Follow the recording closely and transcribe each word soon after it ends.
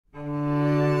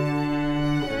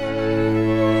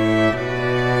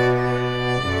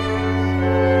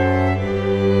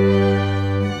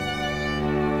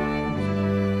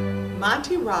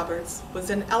Roberts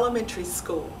was in elementary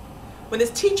school when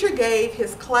his teacher gave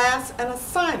his class an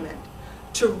assignment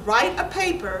to write a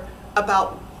paper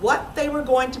about what they were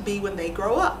going to be when they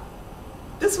grow up.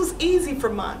 This was easy for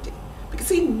Monty because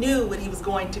he knew what he was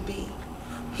going to be.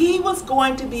 He was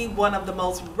going to be one of the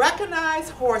most recognized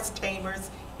horse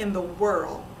tamers in the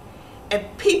world, and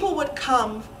people would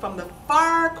come from the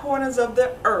far corners of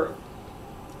the earth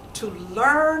to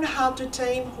learn how to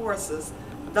tame horses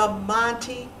the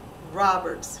Monty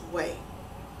Roberts way.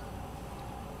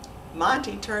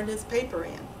 Monty turned his paper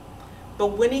in,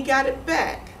 but when he got it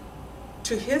back,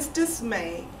 to his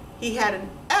dismay, he had an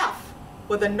F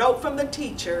with a note from the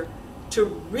teacher to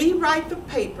rewrite the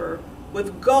paper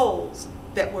with goals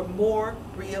that were more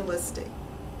realistic.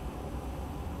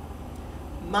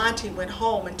 Monty went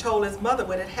home and told his mother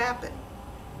what had happened,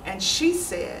 and she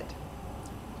said,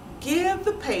 "Give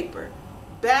the paper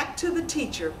back to the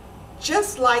teacher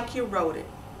just like you wrote it,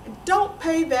 and don't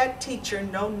pay that teacher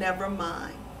no never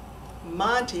mind."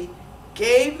 Monty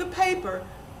gave the paper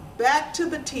back to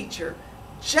the teacher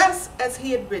just as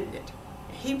he had written it.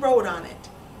 He wrote on it,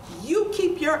 "You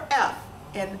keep your F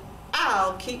and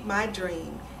I'll keep my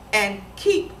dream," and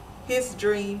keep his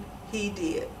dream he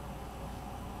did.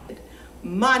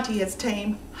 Monty has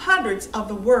tamed hundreds of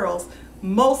the world's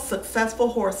most successful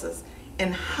horses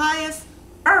and highest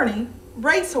earning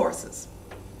racehorses.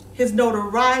 His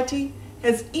notoriety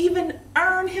has even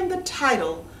earned him the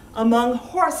title among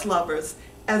horse lovers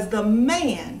as the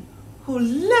man who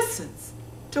listens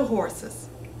to horses.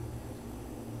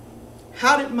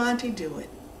 How did Monty do it?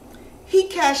 He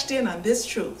cashed in on this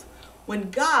truth. When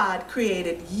God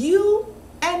created you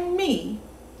and me,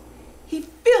 He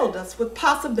filled us with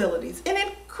possibilities and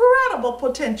incredible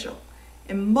potential.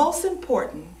 And most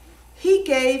important, He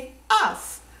gave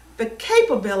us the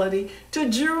capability to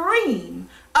dream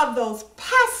of those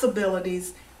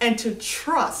possibilities and to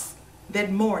trust that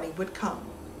morning would come.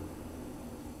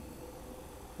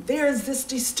 There is this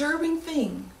disturbing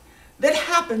thing that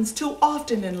happens too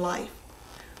often in life.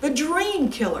 The dream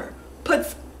killer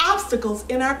puts obstacles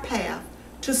in our path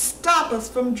to stop us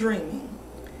from dreaming.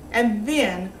 And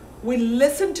then we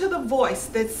listen to the voice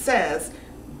that says,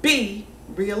 "Be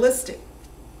realistic."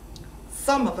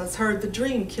 Some of us heard the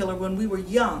dream killer when we were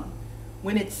young,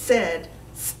 when it said,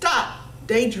 "Stop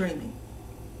daydreaming."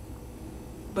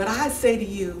 But I say to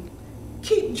you,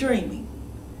 keep dreaming.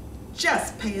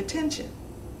 Just pay attention.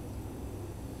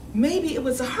 Maybe it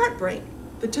was a heartbreak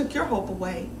that took your hope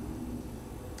away.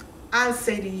 I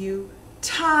say to you,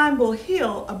 time will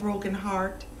heal a broken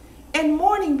heart and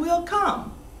morning will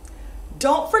come.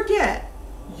 Don't forget,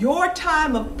 your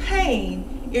time of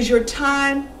pain is your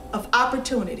time of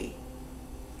opportunity.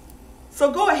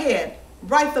 So go ahead,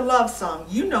 write the love song.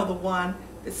 You know the one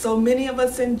that so many of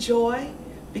us enjoy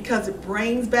because it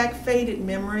brings back faded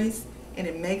memories and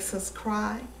it makes us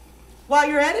cry. While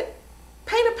you're at it,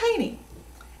 paint a painting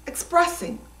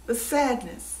expressing the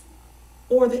sadness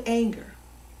or the anger.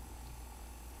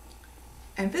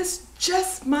 And this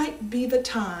just might be the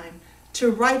time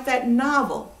to write that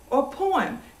novel or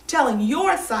poem telling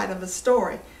your side of the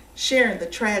story, sharing the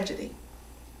tragedy.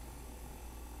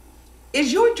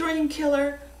 Is your dream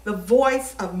killer the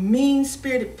voice of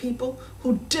mean-spirited people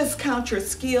who discount your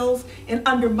skills and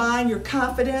undermine your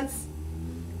confidence?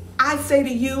 I say to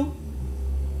you,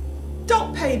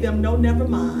 don't pay them no never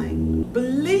mind.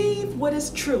 Believe what is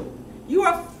true. You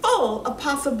are full of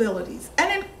possibilities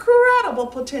and incredible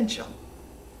potential.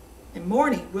 And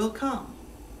morning will come.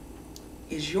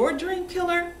 Is your dream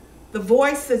killer the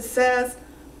voice that says,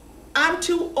 "I'm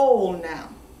too old now"?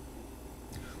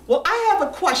 Well, I have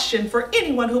a question for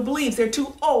anyone who believes they're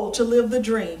too old to live the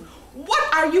dream.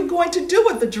 What are you going to do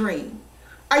with the dream?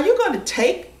 Are you going to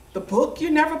take the book you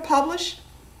never published,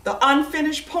 the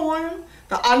unfinished poem,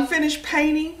 the unfinished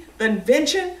painting, the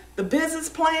invention, the business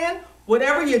plan,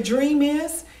 whatever your dream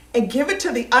is, and give it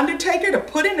to the undertaker to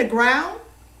put in the ground?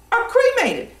 Or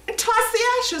cremate it and toss the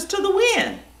ashes to the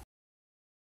wind?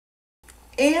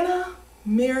 Anna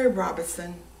Mary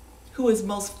Robertson, who is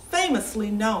most famously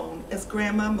known as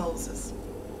Grandma Moses,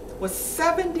 was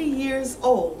 70 years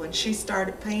old when she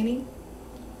started painting.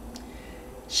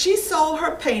 She sold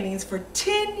her paintings for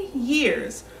 10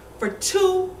 years for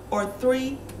 $2 or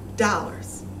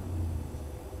 $3.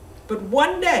 But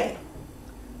one day,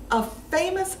 a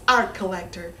famous art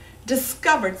collector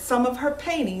discovered some of her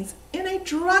paintings in a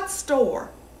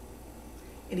drugstore,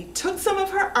 and he took some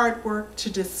of her artwork to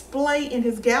display in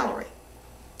his gallery.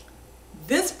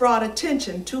 This brought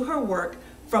attention to her work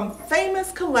from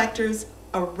famous collectors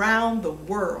around the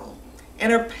world,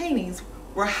 and her paintings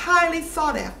were highly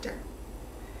sought after.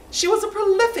 She was a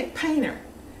prolific painter,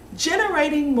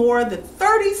 generating more than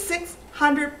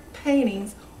 3,600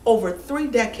 paintings over 3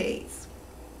 decades.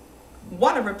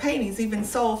 One of her paintings even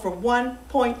sold for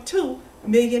 $1.2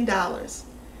 million.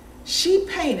 She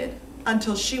painted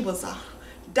until she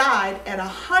died at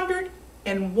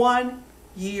 101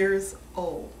 years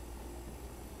old.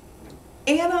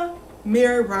 Anna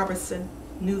Mary Robertson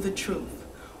knew the truth.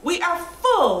 We are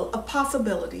full of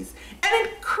possibilities and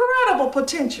incredible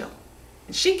potential.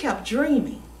 And she kept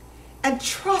dreaming and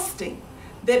trusting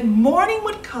that morning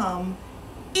would come,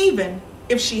 even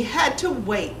if she had to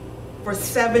wait for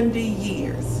 70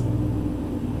 years.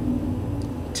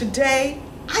 Today,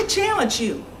 I challenge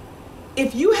you.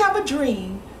 If you have a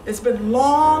dream that's been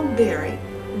long buried,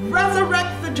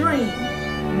 resurrect the dream.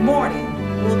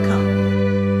 Morning will come.